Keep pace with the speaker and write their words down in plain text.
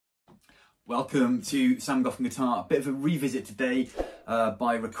Welcome to Sam Goffen Guitar. A bit of a revisit today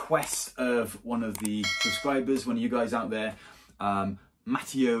by request of one of the subscribers, one of you guys out there,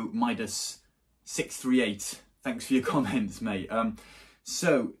 Matteo Midas 638. Thanks for your comments, mate.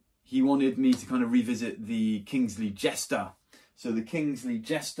 So he wanted me to kind of revisit the Kingsley Jester. So the Kingsley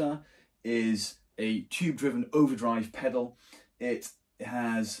Jester is a tube-driven overdrive pedal. It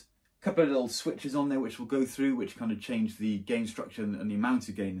has a couple of little switches on there which we'll go through, which kind of change the gain structure and the amount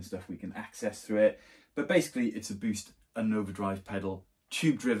of gain and stuff we can access through it. But basically it's a boost and an overdrive pedal,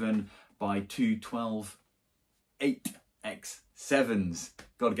 tube driven by two 12 8x7s.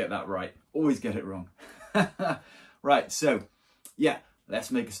 Got to get that right. Always get it wrong. Right, so yeah, let's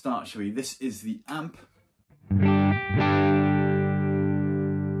make a start, shall we? This is the amp.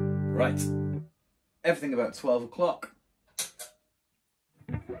 Right, everything about 12 o'clock.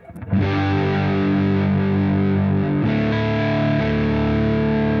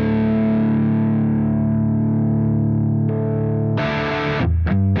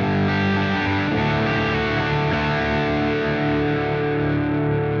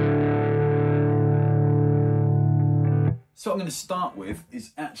 So what I'm going to start with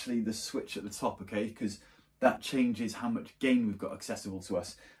is actually the switch at the top, okay, because that changes how much gain we've got accessible to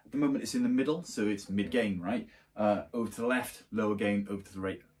us. At the moment it's in the middle, so it's mid-gain, right? Over to the left, lower gain, over to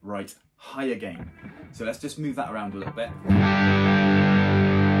the right, higher gain. So let's just move that around a little bit.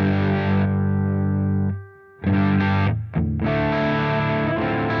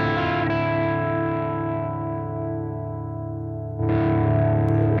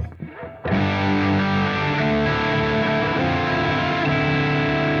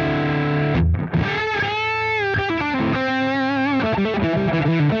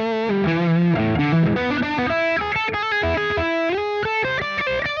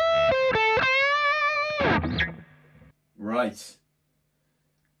 Right,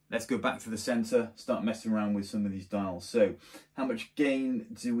 let's go back to the center, start messing around with some of these dials. So how much gain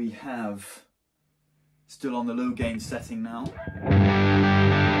do we have? Still on the low gain setting now.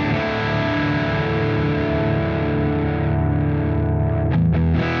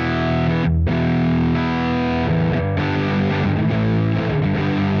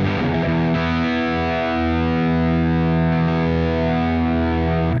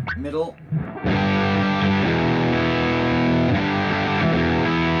 Middle.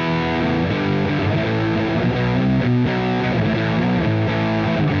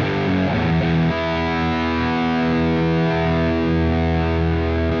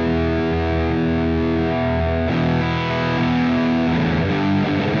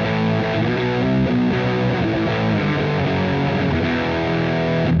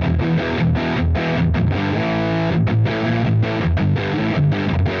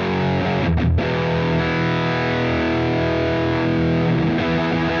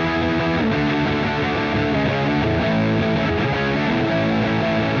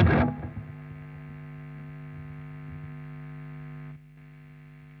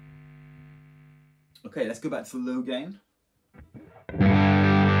 Okay, let's go back to the low gain.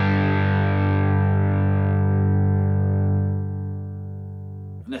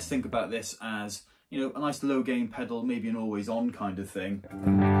 And let's think about this as, you know, a nice low gain pedal, maybe an always on kind of thing.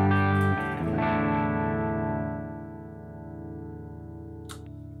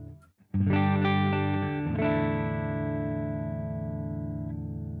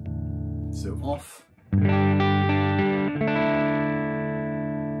 So off.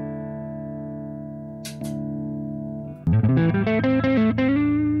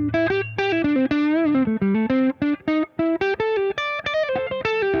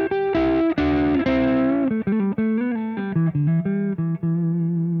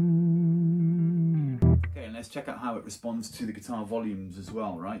 Let's check out how it responds to the guitar volumes as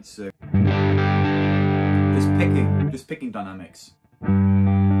well, right? So just picking dynamics.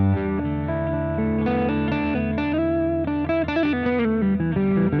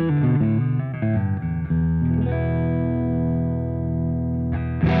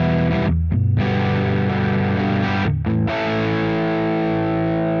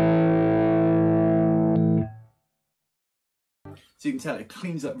 So you can tell it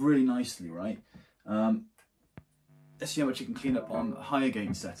cleans up really nicely, right? Let's see how much you can clean up on a higher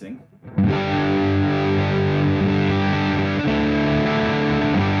gain setting.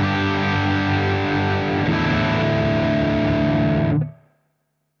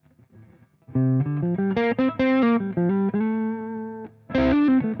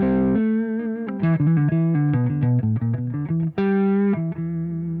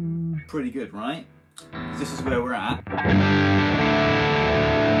 Pretty good, right? This is where we're at.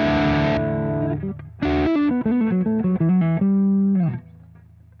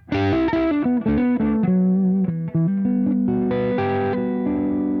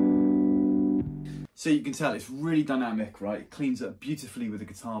 So you can tell it's really dynamic, right? It cleans up beautifully with the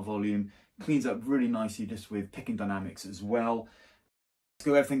guitar volume, cleans up really nicely just with picking dynamics as well. Let's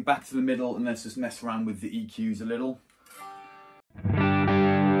go everything back to the middle and let's just mess around with the EQs a little.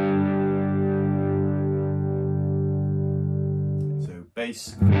 So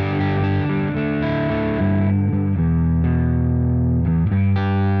bass.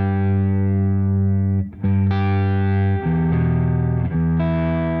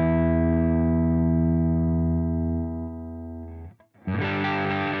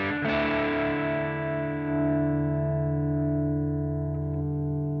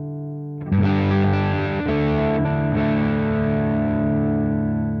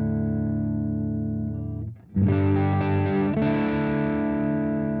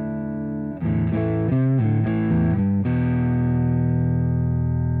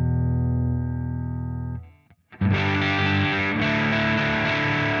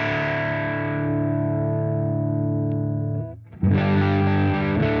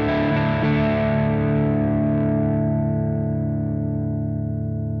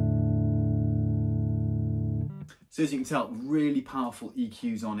 So as you can tell, really powerful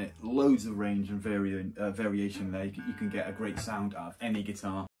EQs on it, loads of range and variation there. You can get a great sound out of any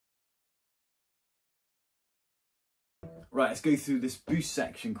guitar. Right, let's go through this boost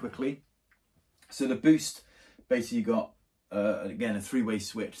section quickly. So the boost, basically you got, again, a three-way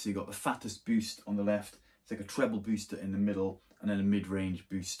switch. So you got the fattest boost on the left, it's like a treble booster in the middle, and then a mid-range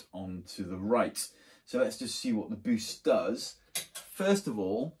boost on to the right. So let's just see what the boost does. First of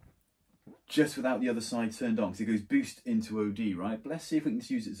all, just without the other side turned on, because it goes boost into OD, right? But let's see if we can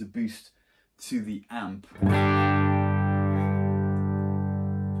just use it as a boost to the amp.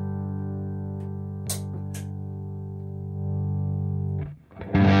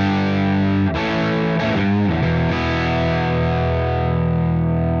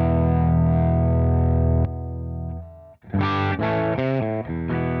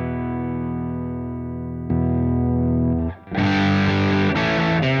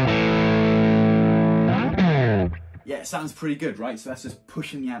 Yeah, it sounds pretty good, right? So that's just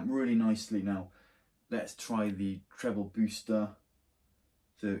pushing the amp really nicely. Now, let's try the treble booster.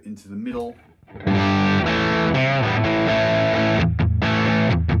 So into the middle.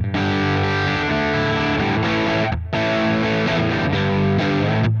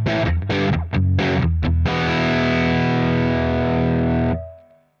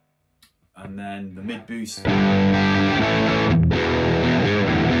 And then the mid boost.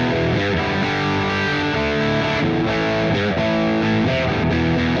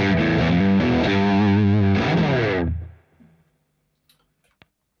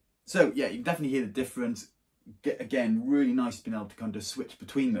 So yeah, you can definitely hear the difference. Again, really nice being able to kind of switch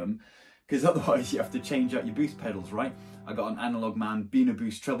between them, because otherwise you have to change out your boost pedals, right? I got an Analog Man Beano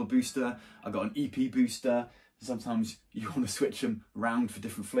Boost treble booster. I got an EP booster. Sometimes you want to switch them around for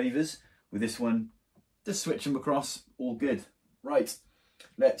different flavors. With this one, just switch them across, all good. Right,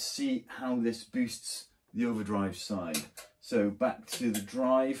 let's see how this boosts the overdrive side. So back to the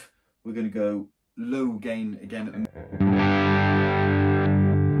drive, we're going to go low gain again at the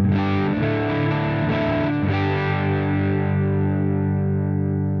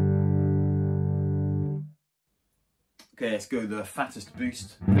Okay, let's go the fattest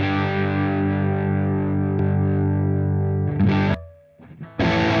boost.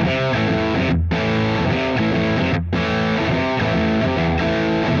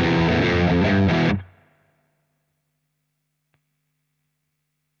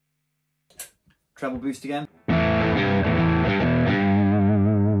 Treble boost again.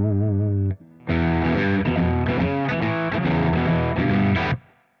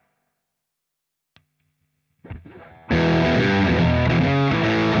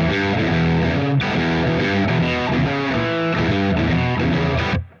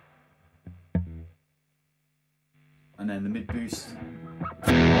 And then the mid boost.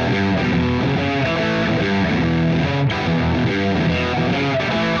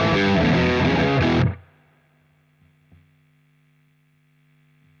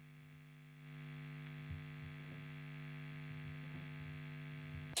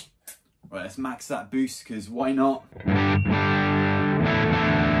 Right, let's max that boost, because why not?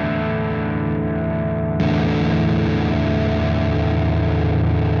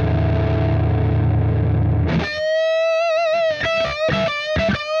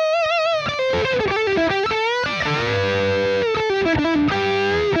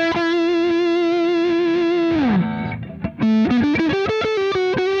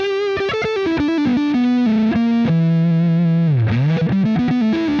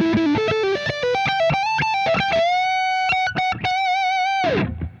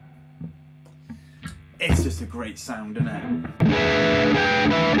 sound, isn't it?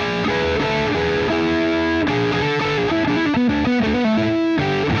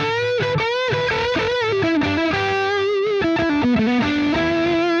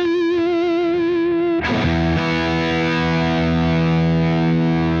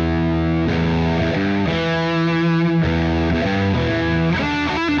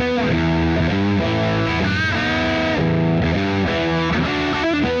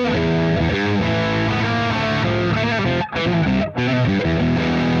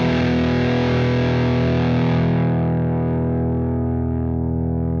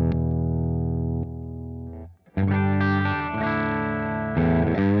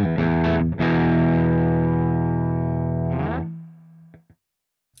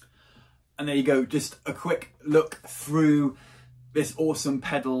 And there you go, just a quick look through this awesome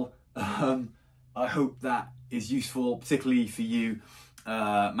pedal. I hope that is useful, particularly for you,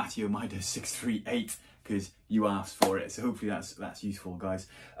 Matteo Midas 638, because you asked for it. So hopefully that's useful, guys.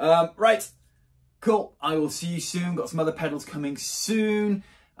 Right, cool. I will see you soon. Got some other pedals coming soon,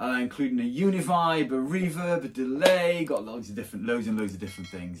 including a univibe, a reverb, a delay. Got loads and loads of different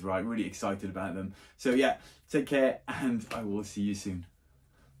things. Right, really excited about them. So yeah, take care, and I will see you soon.